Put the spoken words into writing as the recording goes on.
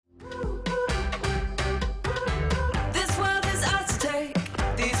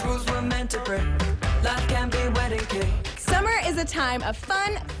to pray. Life can be wedding cake. Summer is a time of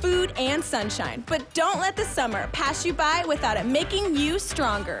fun, food, and sunshine. But don't let the summer pass you by without it making you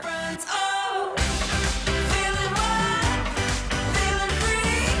stronger. Friends, oh, feeling wild, feeling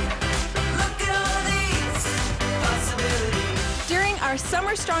free. Look at all these possibilities. During our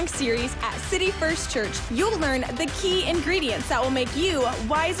Summer Strong series at City First Church, you'll learn the key ingredients that will make you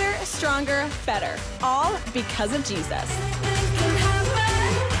wiser, stronger, better. All because of Jesus. Anything can happen.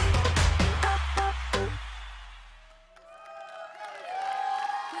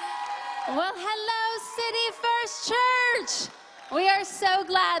 Well, hello, City First Church. We are so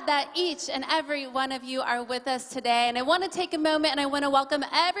glad that each and every one of you are with us today. And I want to take a moment and I want to welcome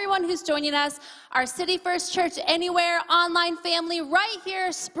everyone who's joining us, our City First Church Anywhere online family right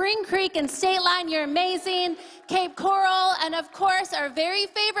here, Spring Creek and State Line. You're amazing. Cape Coral, and of course, our very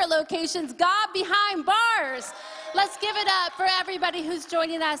favorite locations, God Behind Bars. Let's give it up for everybody who's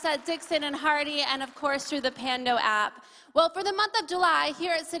joining us at Dixon and Hardy, and of course, through the Pando app. Well, for the month of July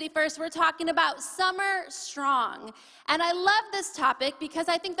here at City First, we're talking about Summer Strong. And I love this topic because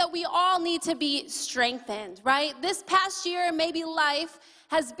I think that we all need to be strengthened, right? This past year, maybe life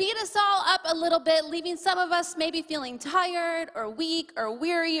has beat us all up a little bit, leaving some of us maybe feeling tired or weak or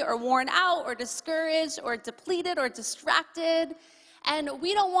weary or worn out or discouraged or depleted or distracted. And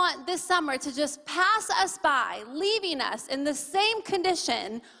we don't want this summer to just pass us by, leaving us in the same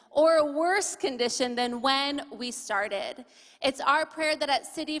condition or a worse condition than when we started. It's our prayer that at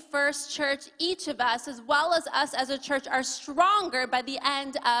City First Church, each of us, as well as us as a church, are stronger by the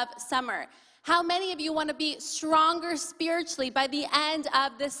end of summer. How many of you want to be stronger spiritually by the end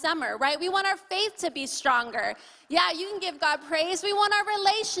of this summer, right? We want our faith to be stronger. Yeah, you can give God praise. We want our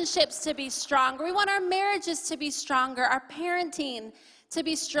relationships to be stronger. We want our marriages to be stronger, our parenting to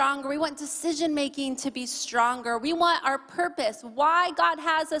be stronger. We want decision-making to be stronger. We want our purpose, why God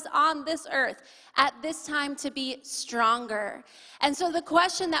has us on this earth at this time, to be stronger. And so the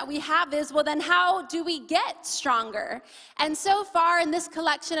question that we have is, well, then how do we get stronger? And so far in this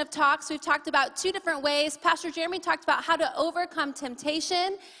collection of talks, we've talked about two different ways. Pastor Jeremy talked about how to overcome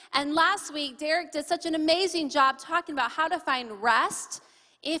temptation. And last week, Derek did such an amazing job talking about how to find rest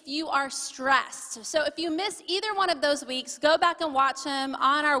if you are stressed. So if you miss either one of those weeks, go back and watch them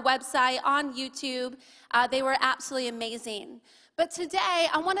on our website, on YouTube. They were absolutely amazing. But today,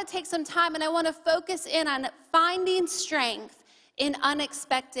 I want to take some time and I want to focus in on finding strength in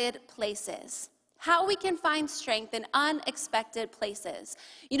unexpected places. How we can find strength in unexpected places.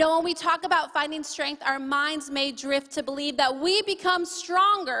 You know, when we talk about finding strength, our minds may drift to believe that we become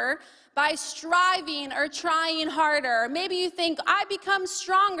stronger by striving or trying harder. Or maybe you think, I become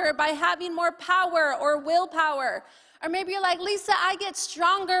stronger by having more power or willpower. Or maybe you're like, Lisa, I get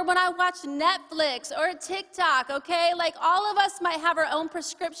stronger when I watch Netflix or TikTok, okay? Like all of us might have our own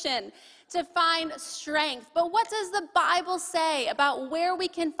prescription to find strength. But what does the Bible say about where we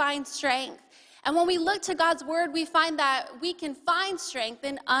can find strength? And when we look to God's word, we find that we can find strength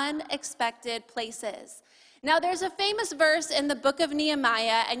in unexpected places. Now, there's a famous verse in the book of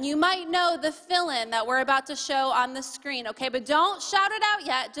Nehemiah, and you might know the fill-in that we're about to show on the screen, okay? But don't shout it out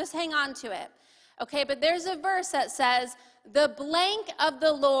yet, just hang on to it, okay? But there's a verse that says, the blank of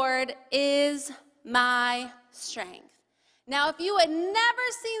the Lord is my strength. Now, if you had never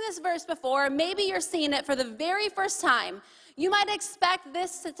seen this verse before, maybe you're seeing it for the very first time, you might expect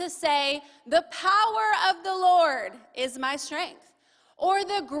this to say, the power of the Lord is my strength. Or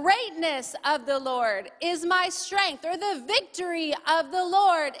the greatness of the Lord is my strength. Or the victory of the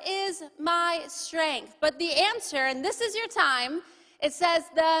Lord is my strength. But the answer, and this is your time, it says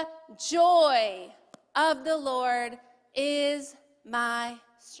the joy of the Lord is my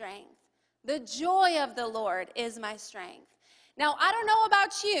strength. The joy of the Lord is my strength. Now, I don't know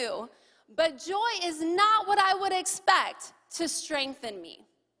about you, but joy is not what I would expect to strengthen me.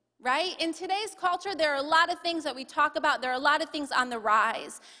 Right? In today's culture, there are a lot of things that we talk about. There are a lot of things on the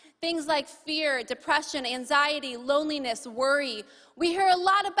rise. Things like fear, depression, anxiety, loneliness, worry. We hear a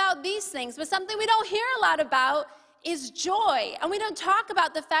lot about these things, but something we don't hear a lot about is joy. And we don't talk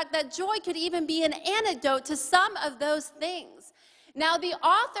about the fact that joy could even be an antidote to some of those things. Now, the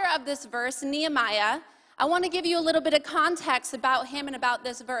author of this verse, Nehemiah, I want to give you a little bit of context about him and about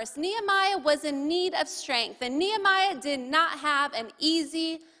this verse. Nehemiah was in need of strength, and Nehemiah did not have an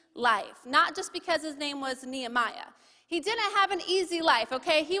easy life, not just because his name was Nehemiah. He didn't have an easy life,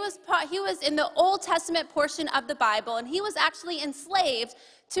 okay? He was in the Old Testament portion of the Bible, and he was actually enslaved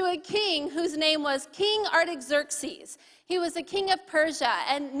to a king whose name was King Artaxerxes. He was a king of Persia,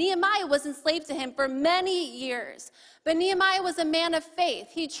 and Nehemiah was enslaved to him for many years. But Nehemiah was a man of faith.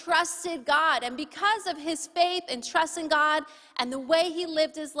 He trusted God, and because of his faith and trust in God and the way he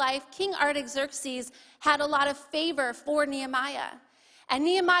lived his life, King Artaxerxes had a lot of favor for Nehemiah. And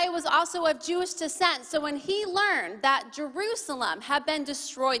Nehemiah was also of Jewish descent, so when he learned that Jerusalem had been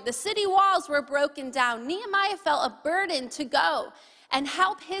destroyed, the city walls were broken down, Nehemiah felt a burden to go and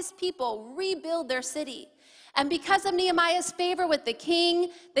help his people rebuild their city. And because of Nehemiah's favor with the king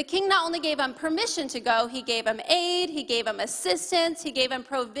not only gave him permission to go, he gave him aid, he gave him assistance, he gave him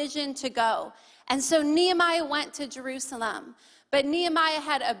provision to go. And so Nehemiah went to Jerusalem. But Nehemiah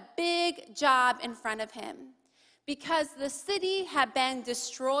had a big job in front of him, because the city had been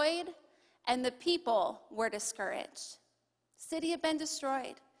destroyed and the people were discouraged. City had been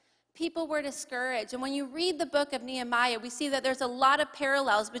destroyed. People were discouraged. And when you read the book of Nehemiah, we see that there's a lot of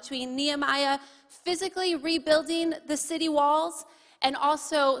parallels between Nehemiah physically rebuilding the city walls and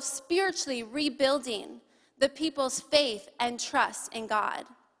also spiritually rebuilding the people's faith and trust in God.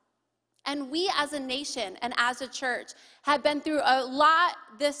 And we as a nation and as a church have been through a lot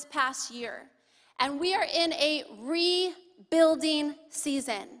this past year. And we are in a rebuilding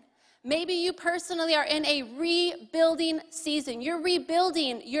season. Maybe you personally are in a rebuilding season. You're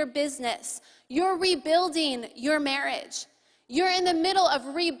rebuilding your business. You're rebuilding your marriage. You're in the middle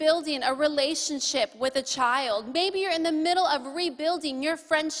of rebuilding a relationship with a child. Maybe you're in the middle of rebuilding your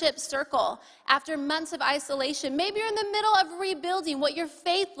friendship circle after months of isolation. Maybe you're in the middle of rebuilding what your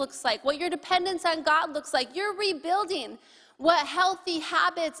faith looks like, what your dependence on God looks like. You're rebuilding what healthy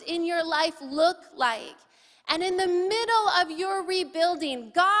habits in your life look like. And in the middle of your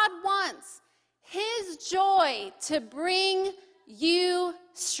rebuilding, God wants his joy to bring you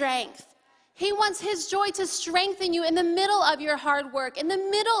strength. He wants his joy to strengthen you in the middle of your hard work, in the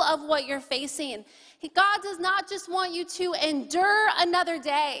middle of what you're facing. God does not just want you to endure another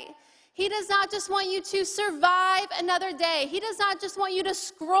day. He does not just want you to survive another day. He does not just want you to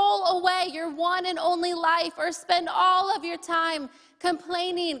scroll away your one and only life or spend all of your time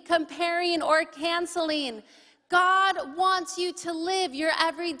complaining, comparing, or canceling. God wants you to live your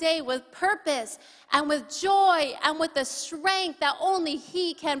everyday with purpose and with joy and with the strength that only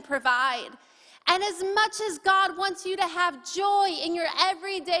he can provide. And as much as God wants you to have joy in your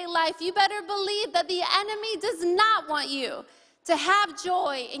everyday life, you better believe that the enemy does not want you to have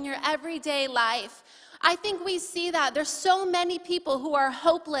joy in your everyday life. I think we see that there's so many people who are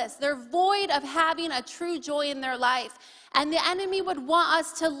hopeless. They're void of having a true joy in their life. And the enemy would want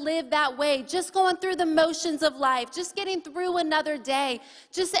us to live that way, just going through the motions of life, just getting through another day,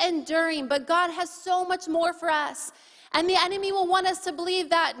 just enduring. But God has so much more for us. And the enemy will want us to believe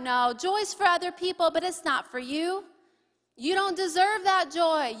that, no, joy's for other people, but it's not for you. You don't deserve that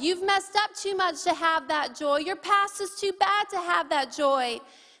joy. You've messed up too much to have that joy. Your past is too bad to have that joy.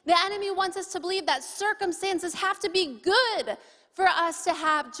 The enemy wants us to believe that circumstances have to be good for us to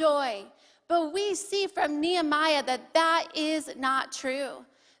have joy. But we see from Nehemiah that that is not true.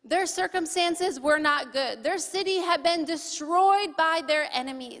 Their circumstances were not good. Their city had been destroyed by their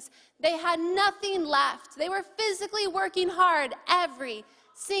enemies. They had nothing left. They were physically working hard every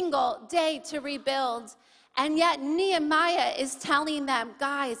single day to rebuild. And yet Nehemiah is telling them,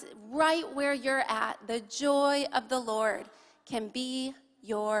 guys, right where you're at, the joy of the Lord can be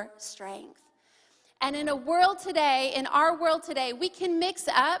your strength. And in our world today, we can mix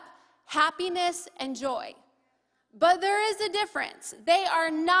up happiness and joy. But there is a difference. They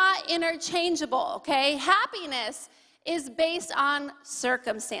are not interchangeable, okay? Happiness is based on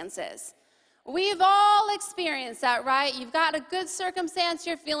circumstances. We've all experienced that, right? You've got a good circumstance,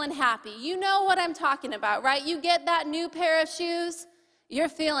 you're feeling happy. You know what I'm talking about, right? You get that new pair of shoes, you're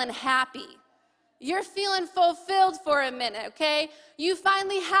feeling happy. You're feeling fulfilled for a minute, okay? You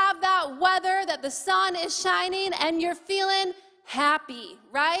finally have that weather that the sun is shining and you're feeling happy,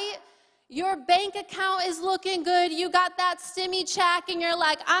 right? Your bank account is looking good. You got that stimmy check and you're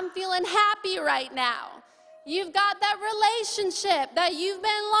like, I'm feeling happy right now. You've got that relationship that you've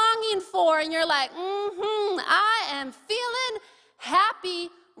been longing for and you're like, I am feeling happy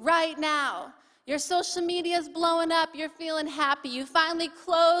right now. Your social media is blowing up. You're feeling happy. You finally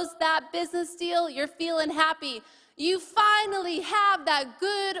closed that business deal. You're feeling happy. You finally have that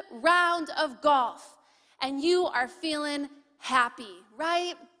good round of golf and you are feeling happy,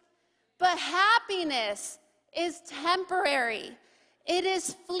 right? But happiness is temporary. It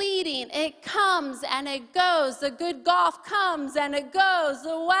is fleeting. It comes and it goes. The good golf comes and it goes.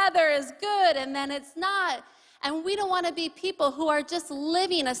 The weather is good and then it's not. And we don't want to be people who are just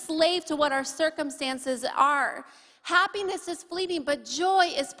living a slave to what our circumstances are. Happiness is fleeting, but joy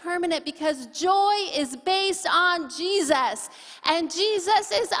is permanent because joy is based on Jesus. And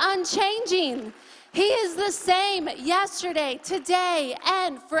Jesus is unchanging. He is the same yesterday, today,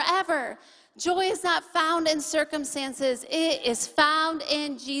 and forever. Joy is not found in circumstances. It is found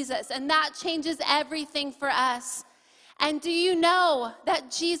in Jesus. And that changes everything for us. And do you know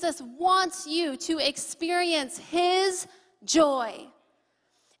that Jesus wants you to experience his joy?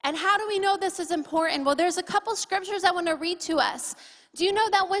 And how do we know this is important? Well, there's a couple scriptures I want to read to us. Do you know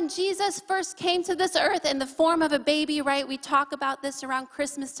that when Jesus first came to this earth in the form of a baby, right? We talk about this around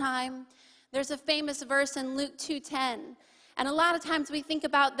Christmas time. There's a famous verse in Luke 2:10. And a lot of times we think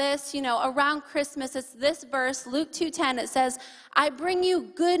about this, around Christmas. It's this verse, Luke 2:10. It says, "I bring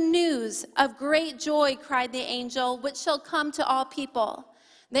you good news of great joy," cried the angel, "which shall come to all people."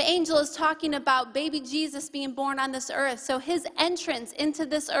 The angel is talking about baby Jesus being born on this earth. So his entrance into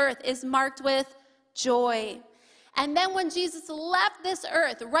this earth is marked with joy. And then when Jesus left this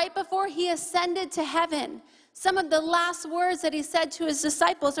earth, right before he ascended to heaven, some of the last words that he said to his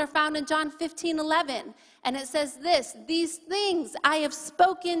disciples are found in John 15:11. And it says this, "These things I have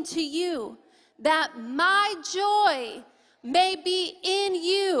spoken to you, that my joy may be in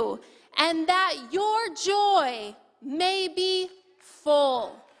you, and that your joy may be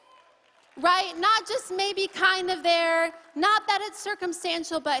full." Right? Not just maybe kind of there, not that it's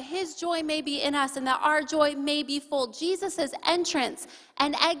circumstantial, but his joy may be in us and that our joy may be full. Jesus' entrance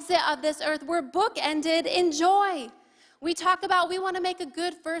and exit of this earth were bookended in joy. We talk about we want to make a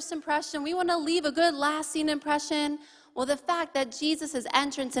good first impression. We want to leave a good lasting impression. Well, the fact that Jesus'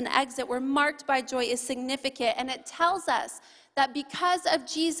 entrance and exit were marked by joy is significant, and it tells us that because of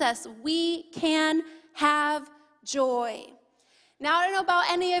Jesus, we can have joy. Now, I don't know about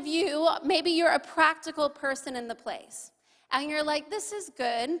any of you, maybe you're a practical person in the place, and you're like, this is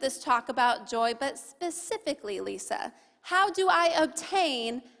good, this talk about joy, but specifically, Lisa, how do I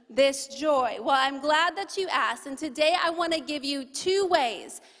obtain this joy? Well, I'm glad that you asked, and today I want to give you 2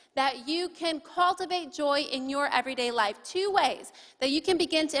 ways that you can cultivate joy in your everyday life. 2 ways that you can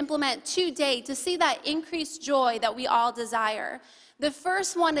begin to implement today to see that increased joy that we all desire. The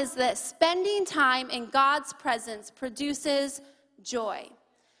first one is this: spending time in God's presence produces joy.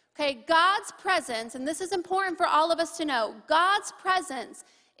 Okay, God's presence, and this is important for all of us to know, God's presence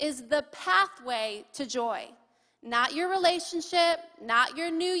is the pathway to joy. Not your relationship, not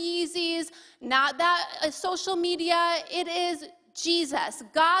your new Yeezys, not that social media. It is Jesus.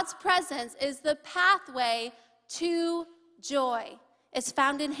 God's presence is the pathway to joy. It's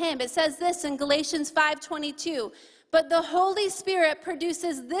found in him. It says this in Galatians 5:22. But the Holy Spirit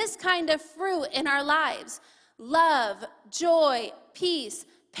produces this kind of fruit in our lives: love, joy, peace,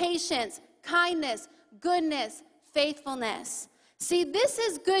 patience, kindness, goodness, faithfulness. See, this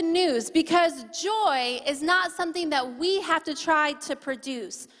is good news because joy is not something that we have to try to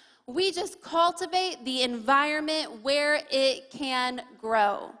produce. We just cultivate the environment where it can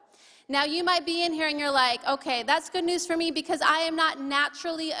grow. Now, you might be in here and you're like, okay, that's good news for me because I am not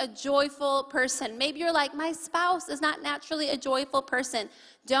naturally a joyful person. Maybe you're like, my spouse is not naturally a joyful person.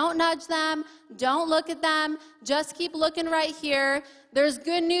 Don't nudge them. Don't look at them. Just keep looking right here. There's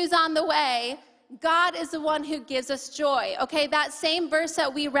good news on the way. God is the one who gives us joy. Okay, that same verse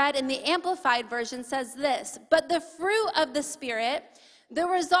that we read in the Amplified Version says this: but the fruit of the Spirit, the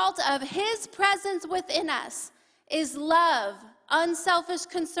result of his presence within us, is love, unselfish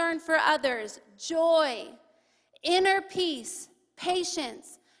concern for others, joy, inner peace,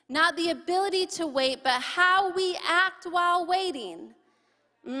 patience, not the ability to wait, but how we act while waiting,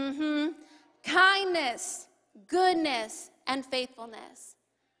 kindness, goodness, and faithfulness.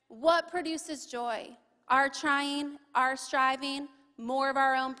 What produces joy? Our trying, our striving, more of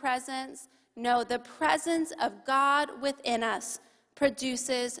our own presence? No, the presence of God within us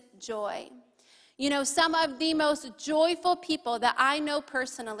produces joy. You know, some of the most joyful people that I know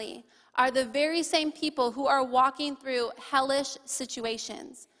personally are the very same people who are walking through hellish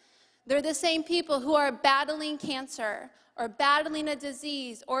situations. They're the same people who are battling cancer or battling a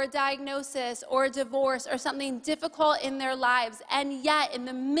disease or a diagnosis or a divorce or something difficult in their lives. And yet, in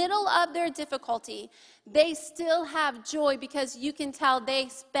the middle of their difficulty, they still have joy because you can tell they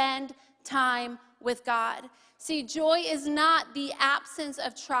spend time with God. See, joy is not the absence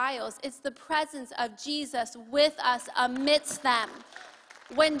of trials. It's the presence of Jesus with us amidst them.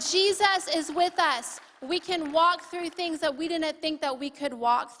 When Jesus is with us, we can walk through things that we didn't think that we could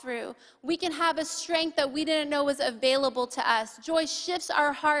walk through. We can have a strength that we didn't know was available to us. Joy shifts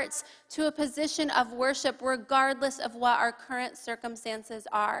our hearts to a position of worship regardless of what our current circumstances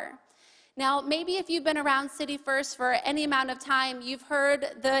are. Now, maybe if you've been around City First for any amount of time, you've heard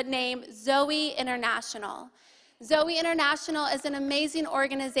the name Zoe International. Zoe International is an amazing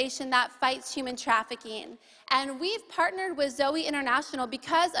organization that fights human trafficking. And we've partnered with Zoe International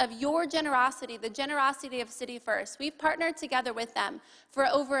because of your generosity, the generosity of City First. We've partnered together with them for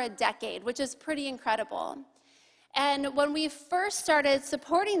over a decade, which is pretty incredible. And when we first started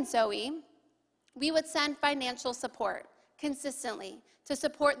supporting Zoe, we would send financial support consistently to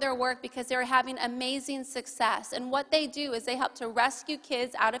support their work because they were having amazing success. And what they do is they help to rescue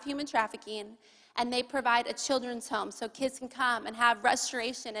kids out of human trafficking, and they provide a children's home so kids can come and have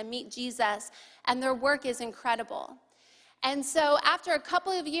restoration and meet Jesus, and their work is incredible. And so after a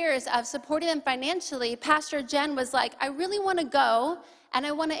couple of years of supporting them financially, Pastor Jen was like, I really want to go, and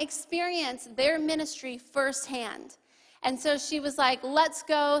I want to experience their ministry firsthand. And so she was like, let's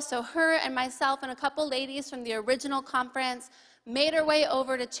go. So her and myself and a couple ladies from the original conference made our way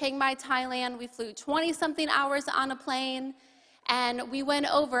over to Chiang Mai, Thailand. We flew 20-something hours on a plane, and we went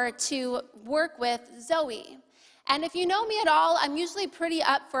over to work with Zoe. And if you know me at all, I'm usually pretty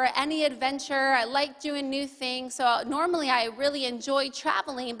up for any adventure. I like doing new things, so normally I really enjoy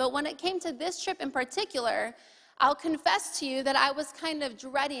traveling. But when it came to this trip in particular, I'll confess to you that I was kind of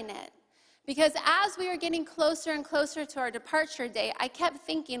dreading it. Because as we were getting closer and closer to our departure date, I kept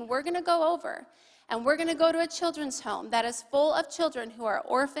thinking, we're going to go over, and we're going to go to a children's home that is full of children who are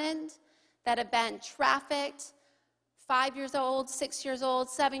orphaned, that have been trafficked, 5 years old, 6 years old,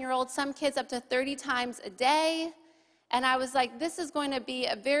 7-year-old, some kids up to 30 times a day. And I was like, this is going to be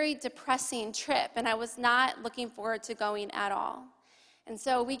a very depressing trip, and I was not looking forward to going at all. And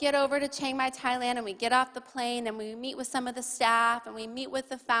so we get over to Chiang Mai, Thailand, and we get off the plane, and we meet with some of the staff, and we meet with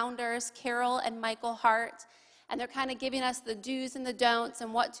the founders, Carol and Michael Hart, and they're kind of giving us the do's and the don'ts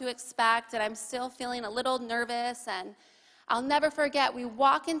and what to expect, and I'm still feeling a little nervous. And I'll never forget, we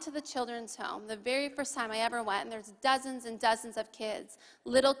walk into the children's home, the very first time I ever went, and there's dozens and dozens of kids,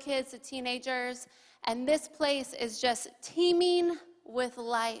 little kids to teenagers, and this place is just teeming with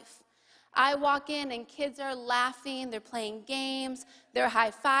life. I walk in and kids are laughing, they're playing games, they're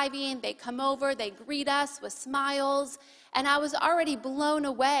high-fiving, they come over, they greet us with smiles, and I was already blown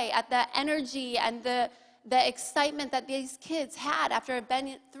away at the energy and the excitement that these kids had after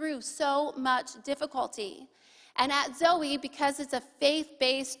been through so much difficulty. And at Zoe, because it's a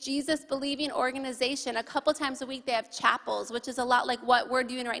faith-based, Jesus-believing organization, a couple times a week they have chapels, which is a lot like what we're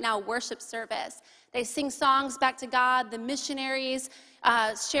doing right now, worship service. They sing songs back to God, the missionaries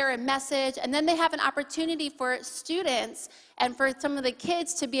share a message, and then they have an opportunity for students and for some of the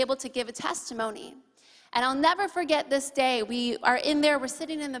kids to be able to give a testimony. And I'll never forget this day. We are in there, we're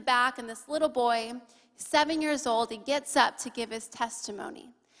sitting in the back, and this little boy, 7 years old, he gets up to give his testimony.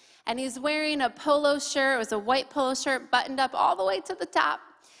 And he's wearing a polo shirt. It was a white polo shirt buttoned up all the way to the top.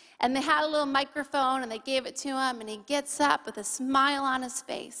 And they had a little microphone, and they gave it to him, and he gets up with a smile on his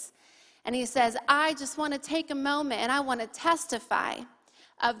face. And he says, I just want to take a moment, and I want to testify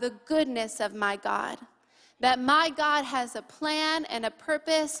of the goodness of my God, that my God has a plan and a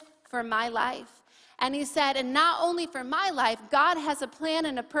purpose for my life. And he said, and not only for my life, God has a plan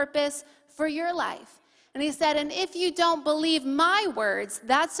and a purpose for your life. And he said, and if you don't believe my words,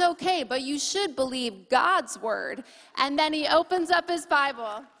 that's okay, but you should believe God's word. And then he opens up his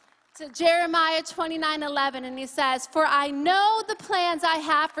Bible to Jeremiah 29:11, and he says, for I know the plans I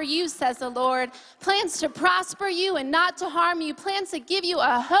have for you, says the Lord, plans to prosper you and not to harm you, plans to give you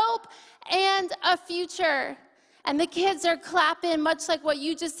a hope and a future. And the kids are clapping, much like what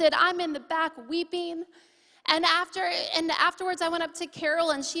you just did. I'm in the back weeping. And afterwards, I went up to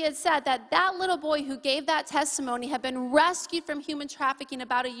Carol, and she had said that little boy who gave that testimony had been rescued from human trafficking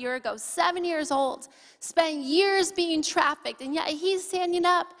about a year ago, 7 years old, spent years being trafficked, and yet he's standing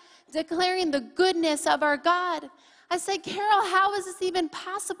up, declaring the goodness of our God. I said, Carol, how is this even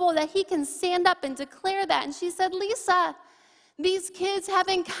possible that he can stand up and declare that? And she said, Lisa, these kids have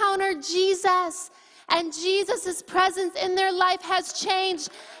encountered Jesus, and Jesus' presence in their life has changed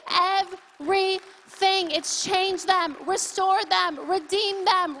everything. It's changed them, restored them, redeemed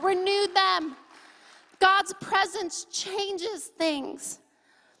them, renewed them. God's presence changes things.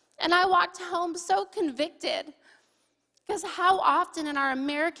 And I walked home so convicted, because how often in our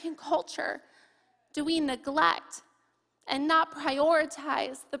American culture do we neglect and not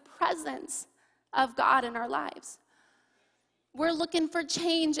prioritize the presence of God in our lives? We're looking for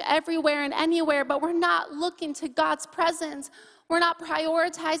change everywhere and anywhere, but we're not looking to God's presence. We're not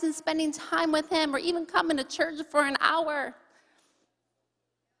prioritizing spending time with him or even coming to church for an hour.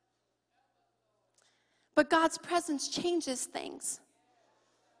 But God's presence changes things.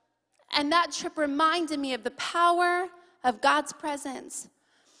 And that trip reminded me of the power of God's presence.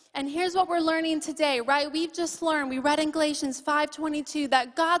 And here's what we're learning today, right? We've just learned, we read in Galatians 5:22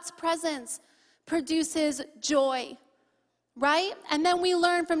 that God's presence produces joy, right? And then we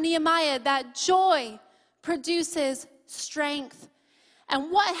learn from Nehemiah that joy produces strength. And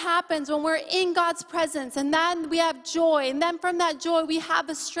what happens when we're in God's presence and then we have joy, and then from that joy we have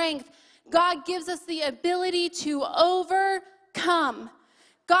the strength? God gives us the ability to overcome.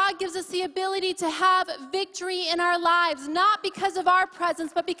 God gives us the ability to have victory in our lives, not because of our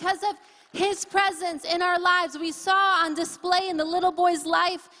presence, but because of His presence in our lives. We saw on display in the little boy's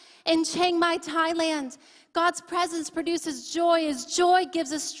life in Chiang Mai, Thailand. God's presence produces joy, as joy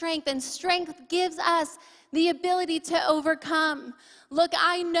gives us strength, and strength gives us the ability to overcome. Look,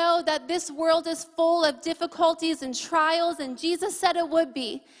 I know that this world is full of difficulties and trials, and Jesus said it would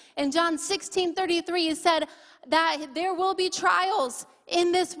be. In John 16:33, He said that there will be trials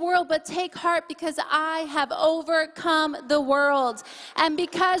in this world, but take heart because I have overcome the world. And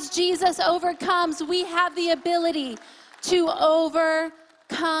because Jesus overcomes, we have the ability to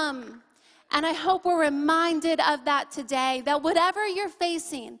overcome. And I hope we're reminded of that today, that whatever you're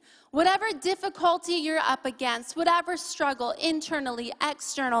facing, whatever difficulty you're up against, whatever struggle internally,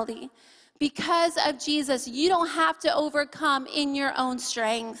 externally, because of Jesus, you don't have to overcome in your own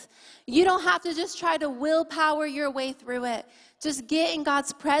strength. You don't have to just try to willpower your way through it. Just get in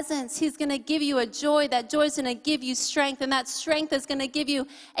God's presence. He's going to give you a joy. That joy is going to give you strength, and that strength is going to give you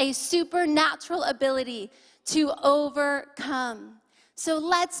a supernatural ability to overcome. So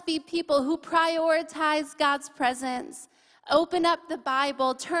let's be people who prioritize God's presence. Open up the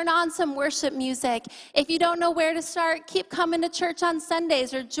Bible, turn on some worship music. If you don't know where to start, keep coming to church on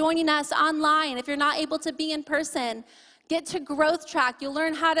Sundays or joining us online if you're not able to be in person. Get to Growth Track. You'll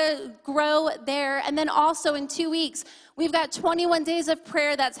learn how to grow there. And then also in 2 weeks, we've got 21 days of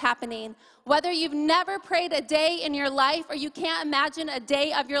prayer that's happening. Whether you've never prayed a day in your life or you can't imagine a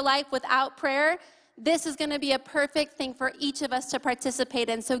day of your life without prayer, this is going to be a perfect thing for each of us to participate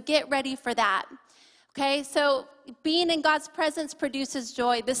in. So get ready for that. Okay, so being in God's presence produces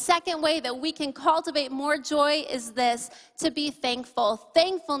joy. The second way that we can cultivate more joy is this: to be thankful.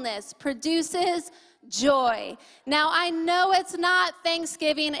 Thankfulness produces joy. Now, I know it's not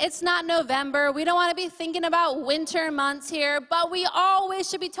Thanksgiving, it's not November. We don't want to be thinking about winter months here, but we always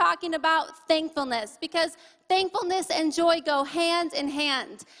should be talking about thankfulness, because thankfulness and joy go hand in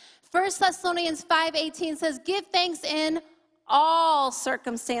hand. 1 Thessalonians 5:18 says, "Give thanks in all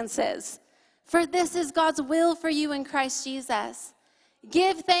circumstances, for this is God's will for you in Christ Jesus."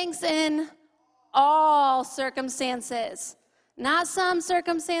 Give thanks in all circumstances. Not some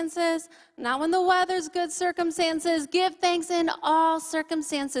circumstances, not when the weather's good circumstances. Give thanks in all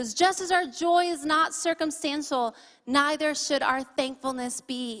circumstances. Just as our joy is not circumstantial, neither should our thankfulness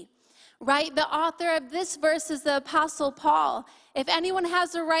be. Right? The author of this verse is the Apostle Paul. If anyone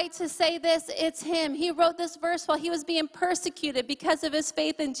has the right to say this, it's him. He wrote this verse while he was being persecuted because of his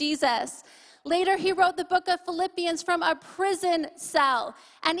faith in Jesus. Later, he wrote the book of Philippians from a prison cell.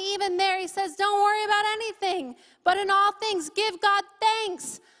 And even there, he says, don't worry about anything, but in all things, give God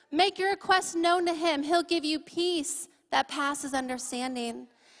thanks. Make your requests known to him. He'll give you peace that passes understanding.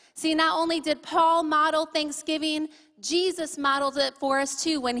 See, not only did Paul model thanksgiving, Jesus modeled it for us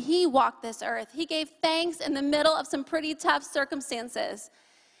too when he walked this earth. He gave thanks in the middle of some pretty tough circumstances.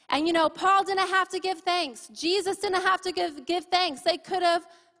 And you know, Paul didn't have to give thanks. Jesus didn't have to give thanks. They could have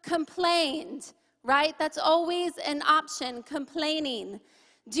complained, right? That's always an option, complaining.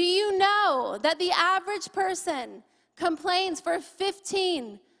 Do you know that the average person complains for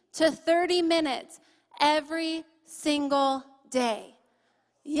 15 to 30 minutes every single day?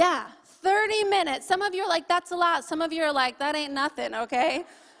 Yeah, 30 minutes. Some of you are like, that's a lot. Some of you are like, that ain't nothing, okay?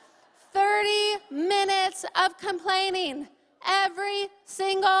 30 minutes of complaining every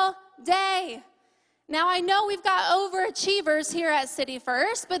single day. Now, I know we've got overachievers here at City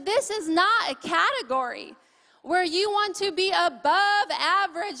First, but this is not a category where you want to be above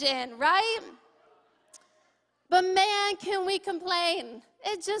average in, right? But man, can we complain?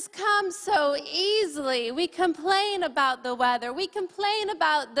 It just comes so easily. We complain about the weather. We complain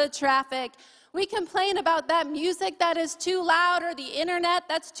about the traffic. We complain about that music that is too loud, or the internet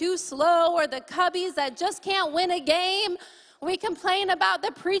that's too slow, or the Cubbies that just can't win a game. We complain about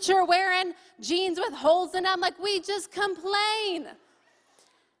the preacher wearing jeans with holes in them. Like, we just complain.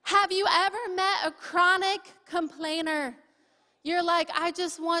 Have you ever met a chronic complainer? You're like, I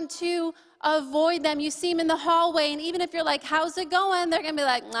just want to avoid them. You see them in the hallway, and even if you're like, how's it going? They're going to be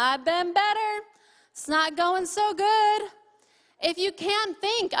like, I've been better. It's not going so good. If you can't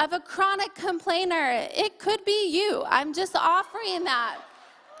think of a chronic complainer, it could be you. I'm just offering that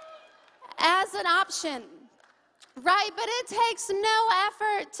as an option. Right, but it takes no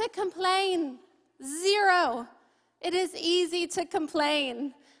effort to complain. Zero. It is easy to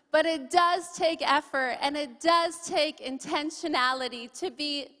complain, but it does take effort and it does take intentionality to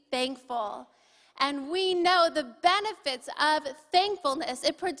be thankful. And we know the benefits of thankfulness.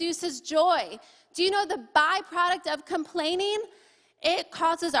 It produces joy. Do you know the byproduct of complaining? It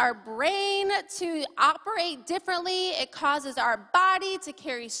causes our brain to operate differently. It causes our body to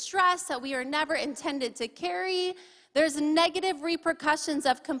carry stress that we are never intended to carry. There's negative repercussions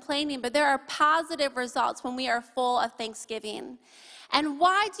of complaining, but there are positive results when we are full of thanksgiving. And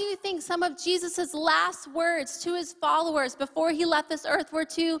why do you think some of Jesus' last words to his followers before he left this earth were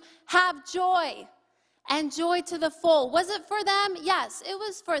to have joy and joy to the full? Was it for them? Yes, it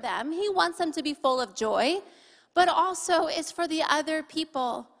was for them. He wants them to be full of joy, but also it's for the other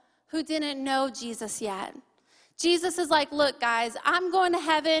people who didn't know Jesus yet. Jesus is like, look, guys, I'm going to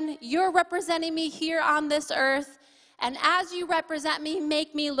heaven. You're representing me here on this earth. And as you represent me,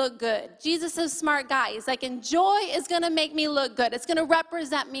 make me look good. Jesus is a smart guy. He's like, and joy is going to make me look good. It's going to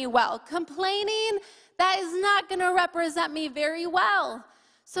represent me well. Complaining, that is not going to represent me very well.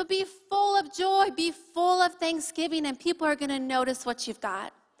 So be full of joy. Be full of thanksgiving, and people are going to notice what you've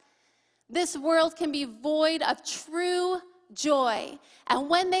got. This world can be void of true joy. And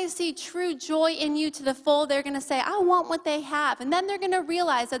when they see true joy in you to the full, they're going to say, I want what they have. And then they're going to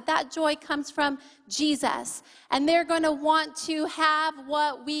realize that that joy comes from Jesus. And they're going to want to have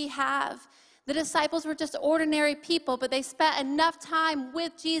what we have. The disciples were just ordinary people, but they spent enough time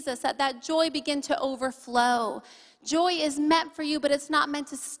with Jesus that that joy began to overflow. Joy is meant for you, but it's not meant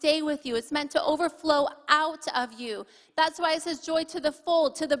to stay with you. It's meant to overflow out of you. That's why it says joy to the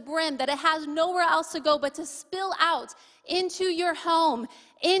full, to the brim, that it has nowhere else to go but to spill out into your home,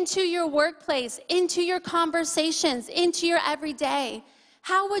 into your workplace, into your conversations, into your everyday.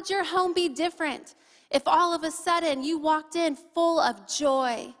 How would your home be different if all of a sudden you walked in full of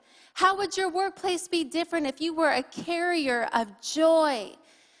joy? How would your workplace be different if you were a carrier of joy?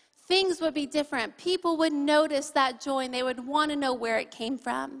 Things would be different. People would notice that joy and they would want to know where it came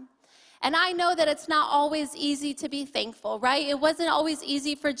from. And I know that it's not always easy to be thankful, right? It wasn't always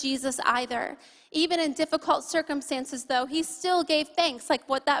easy for Jesus either. Even in difficult circumstances, though, he still gave thanks, like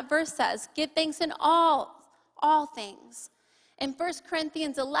what that verse says. Give thanks in all things. In 1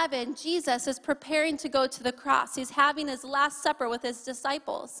 Corinthians 11, Jesus is preparing to go to the cross. He's having his last supper with his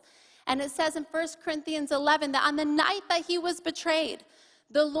disciples. And it says in 1 Corinthians 11 that on the night that he was betrayed,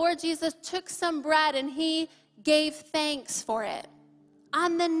 the Lord Jesus took some bread and he gave thanks for it.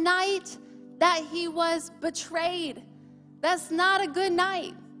 On the night that he was betrayed. That's not a good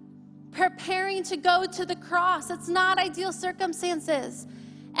night. Preparing to go to the cross. It's not ideal circumstances.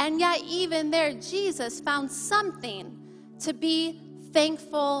 And yet even there, Jesus found something to be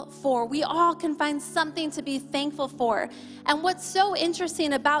thankful for. We all can find something to be thankful for. And what's so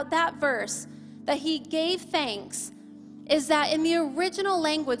interesting about that verse, that he gave thanks, is that in the original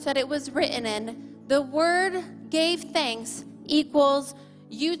language that it was written in, the word gave thanks equals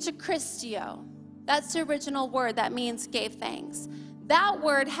eucharistio. That's the original word that means gave thanks. That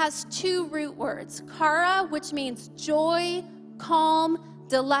word has two root words, chara, which means joy, calm,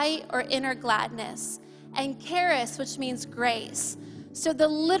 delight, or inner gladness, and charis, which means grace. So the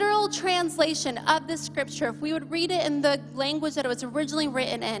literal translation of this scripture, if we would read it in the language that it was originally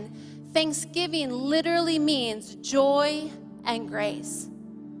written in, thanksgiving literally means joy and grace.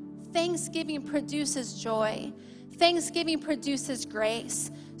 Thanksgiving produces joy. Thanksgiving produces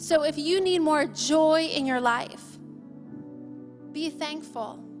grace. So if you need more joy in your life, be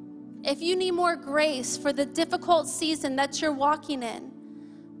thankful. If you need more grace for the difficult season that you're walking in,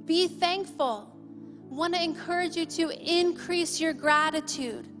 be thankful. I want to encourage you to increase your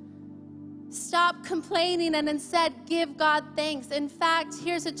gratitude. Stop complaining and instead give God thanks. In fact,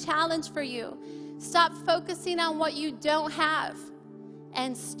 here's a challenge for you. Stop focusing on what you don't have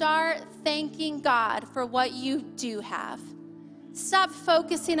and start thanking God for what you do have. Stop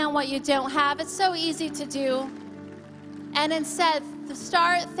focusing on what you don't have. It's so easy to do. And instead,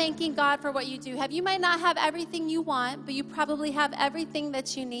 start thanking God for what you do have. You might not have everything you want, but you probably have everything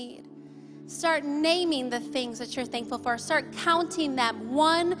that you need. Start naming the things that you're thankful for. Start counting them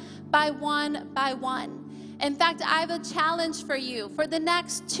one by one by one. In fact, I have a challenge for you for the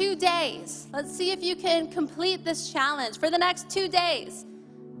next 2 days. Let's see if you can complete this challenge. For the next 2 days,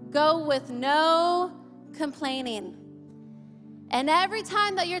 go with no complaining. And every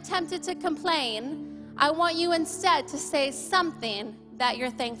time that you're tempted to complain, I want you instead to say something that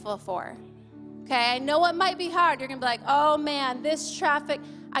you're thankful for. Okay, I know it might be hard. You're going to be like, oh man, this traffic.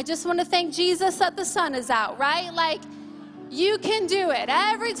 I just want to thank Jesus that the sun is out, right? Like, you can do it.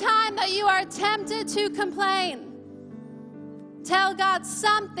 Every time that you are tempted to complain, Tell God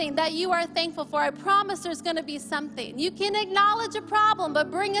something that you are thankful for. I promise there's going to be something. You can acknowledge a problem,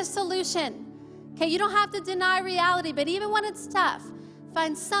 but bring a solution. Okay, you don't have to deny reality, but even when it's tough,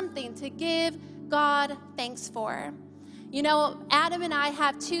 find something to give God thanks for. You know, Adam and I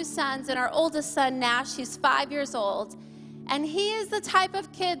have 2 sons, and our oldest son, Nash, he's 5 years old. And he is the type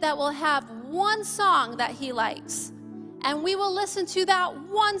of kid that will have one song that he likes. And we will listen to that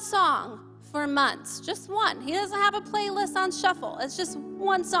one song for months, just one. He doesn't have a playlist on shuffle. It's just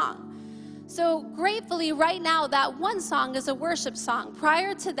one song. So gratefully, right now, that one song is a worship song.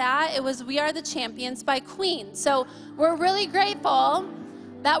 Prior to that, it was We Are the Champions by Queen. So we're really grateful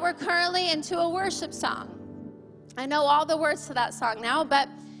that we're currently into a worship song. I know all the words to that song now, but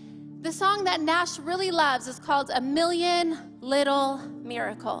the song that Nash really loves is called A Million Little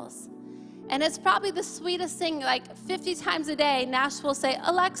Miracles. And it's probably the sweetest thing. Like 50 times a day, Nash will say,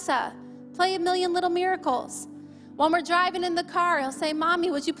 Alexa, play A Million Little Miracles. When we're driving in the car, he'll say,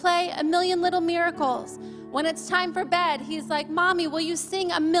 Mommy, would you play A Million Little Miracles? When it's time for bed, he's like, Mommy, will you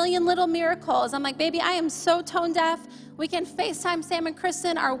sing A Million Little Miracles? I'm like, baby, I am so tone deaf. We can FaceTime Sam and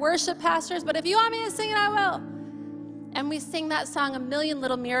Kristen, our worship pastors, but if you want me to sing it, I will. And we sing that song, A Million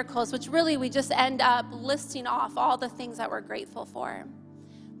Little Miracles, which really we just end up listing off all the things that we're grateful for.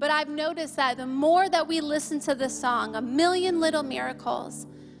 But I've noticed that the more that we listen to this song, A Million Little Miracles,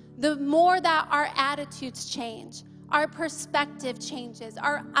 the more that our attitudes change, our perspective changes,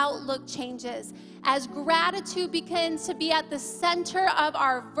 our outlook changes. As gratitude begins to be at the center of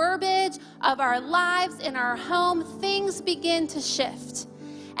our verbiage, of our lives, in our home, things begin to shift.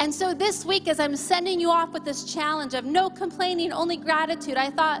 And so this week, as I'm sending you off with this challenge of no complaining, only gratitude,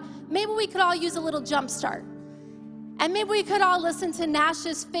 I thought maybe we could all use a little jump start. And maybe we could all listen to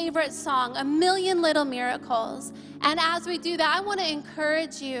Nash's favorite song, A Million Little Miracles. And as we do that, I want to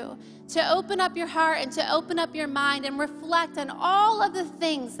encourage you to open up your heart and to open up your mind and reflect on all of the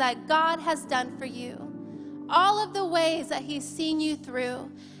things that God has done for you, all of the ways that he's seen you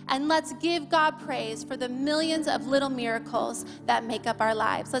through. And let's give God praise for the millions of little miracles that make up our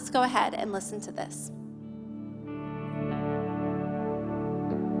lives. Let's go ahead and listen to this.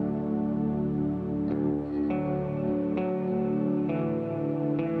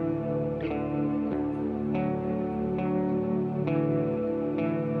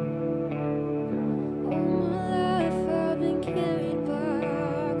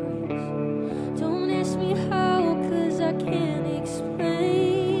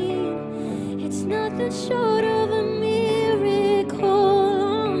 Short of a miracle,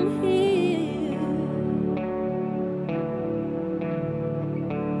 I'm here.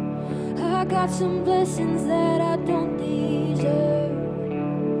 I got some blessings that I don't deserve.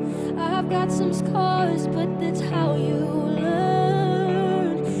 I've got some scars, but that's how you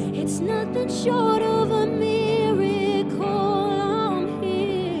learn. It's nothing short of a miracle, I'm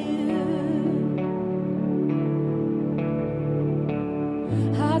here.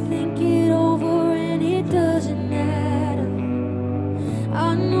 I think it over. It doesn't matter.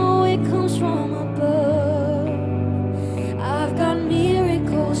 I know it comes from above. I've got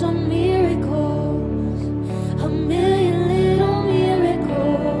miracles on miracles, a million little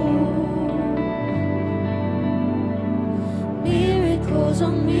miracles, miracles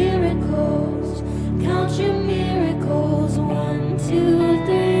on miracles. Count your miracles, 1, 2,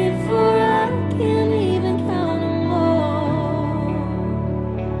 3, 4. I can't even count them all.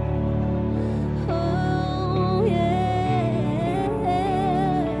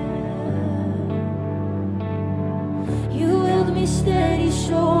 Steady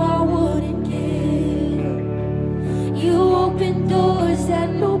so I wouldn't give up. You opened doors that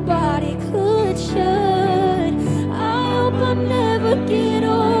nobody could shut. I hope I never get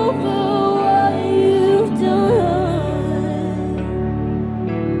over what you've done.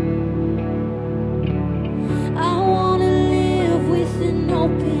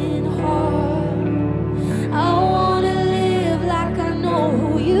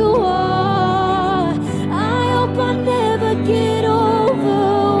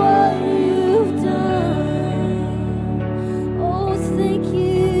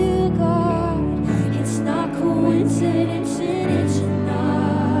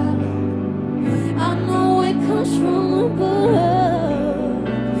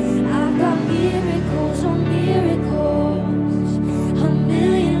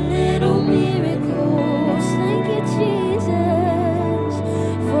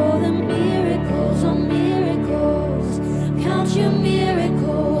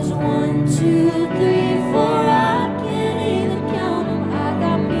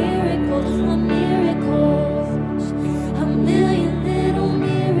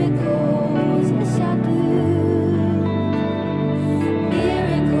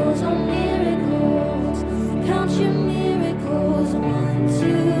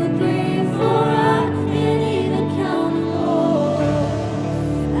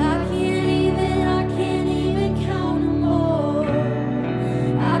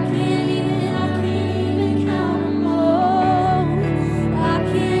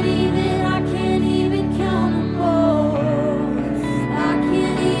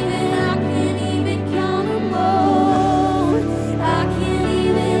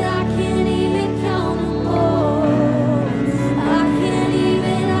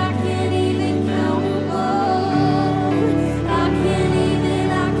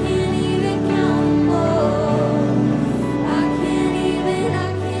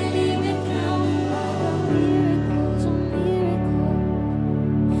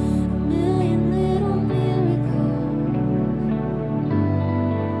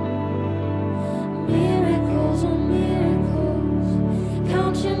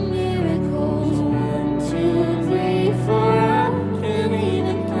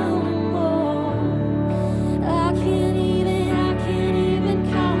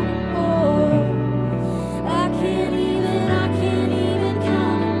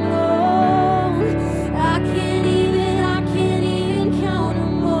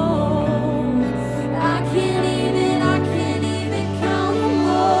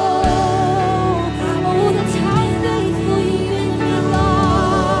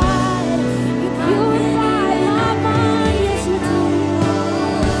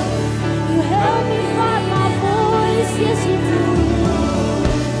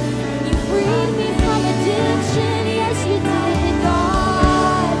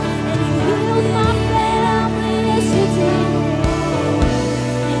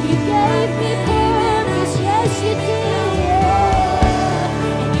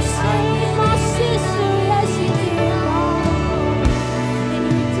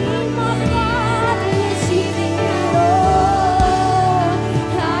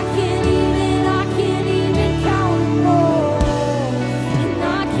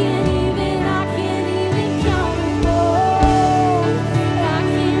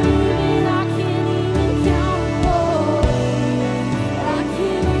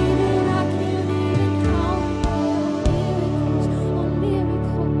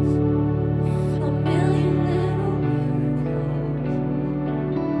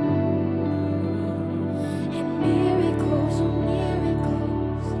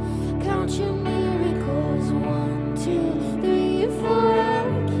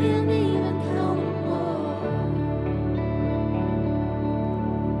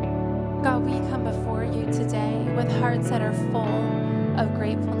 of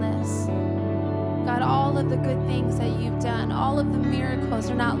gratefulness. God, all of the good things that you've done, all of the miracles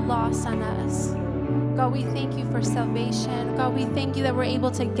are not lost on us. God, we thank you for salvation. God, we thank you that we're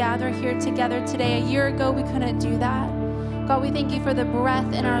able to gather here together today. A year ago, we couldn't do that. God, we thank you for the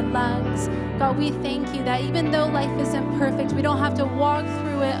breath in our lungs. God, we thank you that even though life isn't perfect, we don't have to walk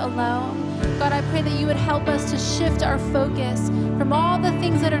through it alone. God, I pray that you would help us to shift our focus from all the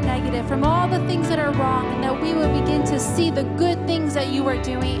things that are negative, from all the things that are wrong, and that we would begin to see the good things that you are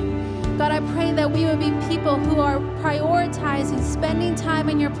doing. God, I pray that we would be people who are prioritizing spending time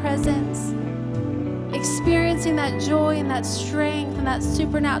in your presence, experiencing that joy and that strength and that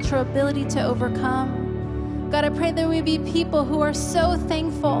supernatural ability to overcome. God, I pray that we be people who are so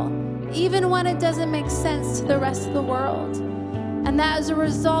thankful, even when it doesn't make sense to the rest of the world. And that as a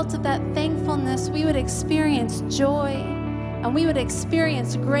result of that thankfulness, we would experience joy and we would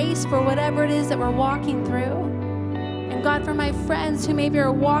experience grace for whatever it is that we're walking through. And God, for my friends who maybe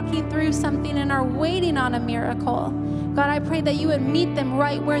are walking through something and are waiting on a miracle, God, I pray that you would meet them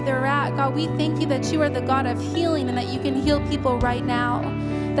right where they're at. God, we thank you that you are the God of healing and that you can heal people right now.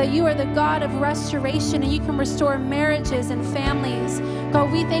 That you are the God of restoration and you can restore marriages and families.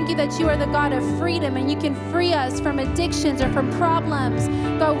 God, we thank you that you are the God of freedom and you can free us from addictions or from problems.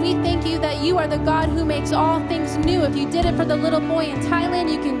 God, we thank you that you are the God who makes all things new. If you did it for the little boy in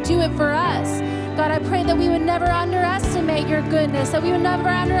Thailand, you can do it for us. God, I pray that we would never underestimate your goodness, that we would never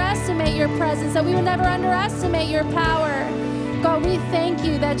underestimate your presence, that we would never underestimate your power. God, we thank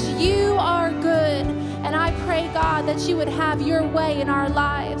you that you are good. And I pray, God, that you would have your way in our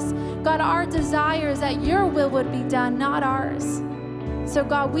lives. God, our desire is that your will would be done, not ours. So,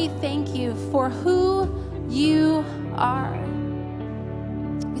 God, we thank you for who you are.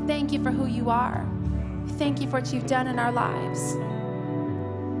 We thank you for who you are. We thank you for what you've done in our lives.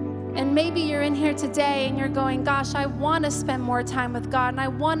 And maybe you're in here today and you're going, gosh, I want to spend more time with God and I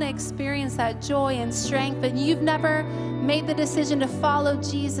want to experience that joy and strength, but you've never made the decision to follow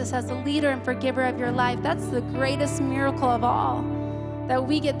Jesus as the leader and forgiver of your life. That's the greatest miracle of all, that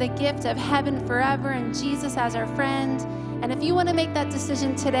we get the gift of heaven forever and Jesus as our friend. And if you want to make that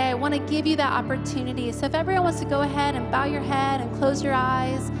decision today, I want to give you that opportunity. So if everyone wants to go ahead and bow your head and close your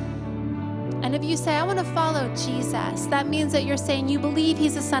eyes. And if you say, I want to follow Jesus, that means that you're saying you believe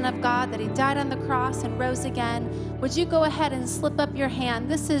he's the Son of God, that he died on the cross and rose again. Would you go ahead and slip up your hand?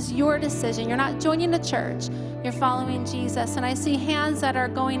 This is your decision. You're not joining a church. You're following Jesus. And I see hands that are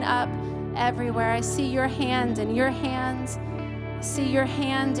going up everywhere. I see your hand and your hand. I see your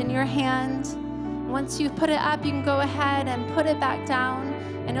hand and your hand. Once you've put it up, you can go ahead and put it back down.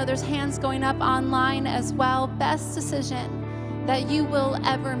 I know there's hands going up online as well. Best decision that you will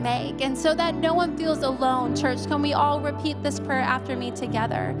ever make. And so that no one feels alone, church, can we all repeat this prayer after me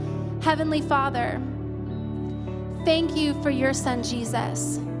together? Heavenly Father, thank you for your son,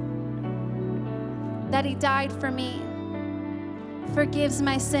 Jesus, that he died for me, forgives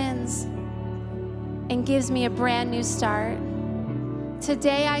my sins, and gives me a brand new start.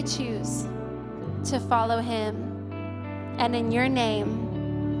 Today I choose to follow him. And in your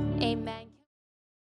name, amen.